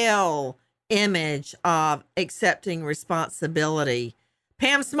image of accepting responsibility.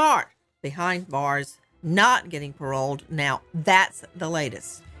 Pam Smart, behind bars, not getting paroled. Now, that's the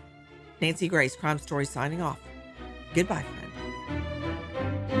latest. Nancy Grace, Crime Story, signing off. Goodbye, friend.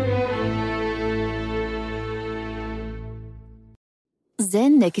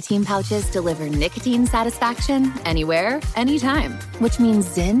 Zyn nicotine pouches deliver nicotine satisfaction anywhere, anytime, which means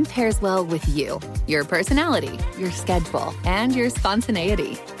Zyn pairs well with you, your personality, your schedule, and your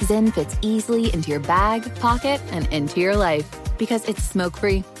spontaneity. Zyn fits easily into your bag, pocket, and into your life because it's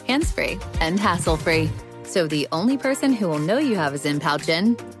smoke-free, hands-free, and hassle-free. So the only person who will know you have a Zyn pouch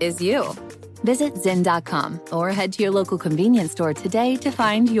in is you. Visit Zyn.com or head to your local convenience store today to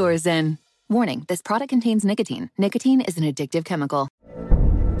find your Zyn. Warning, this product contains nicotine. Nicotine is an addictive chemical.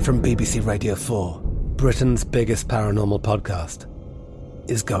 From BBC Radio 4, Britain's biggest paranormal podcast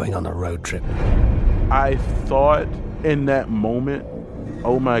is going on a road trip. I thought in that moment,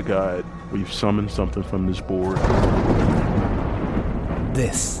 oh my God, we've summoned something from this board.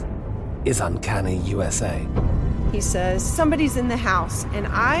 This is Uncanny USA. He says, somebody's in the house, and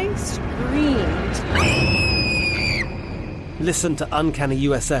I screamed. Listen to Uncanny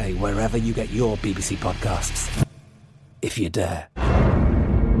USA wherever you get your BBC podcasts, if you dare.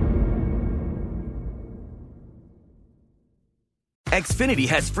 Xfinity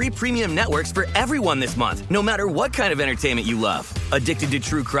has free premium networks for everyone this month, no matter what kind of entertainment you love. Addicted to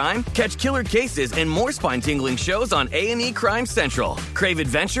true crime? Catch killer cases and more spine-tingling shows on A&E Crime Central. Crave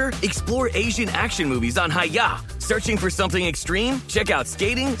adventure? Explore Asian action movies on Hi-YAH. Searching for something extreme? Check out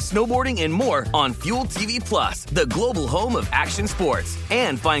skating, snowboarding, and more on Fuel TV Plus, the global home of action sports.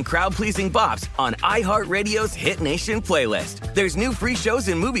 And find crowd-pleasing bops on iHeartRadio's Hit Nation playlist. There's new free shows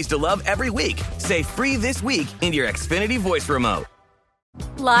and movies to love every week. Say free this week in your Xfinity voice remote.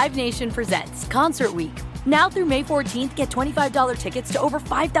 Live Nation presents Concert Week. Now through May 14th, get $25 tickets to over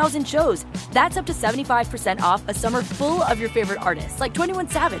 5,000 shows. That's up to 75% off a summer full of your favorite artists like 21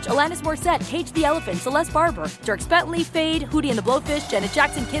 Savage, Alanis Morissette, Cage the Elephant, Celeste Barber, Dierks Bentley, Fade, Hootie and the Blowfish, Janet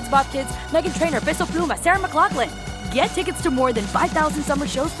Jackson, Kidz Bop Kids, Meghan Trainor, Bissell Pluma, Sarah McLachlan. Get tickets to more than 5,000 summer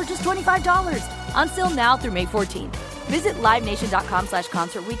shows for just $25. Until now through May 14th. Visit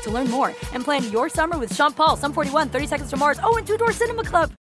LiveNation.com/Concert Week to learn more and plan your summer with Sean Paul, Sum 41, 30 Seconds to Mars, and Two Door Cinema Club.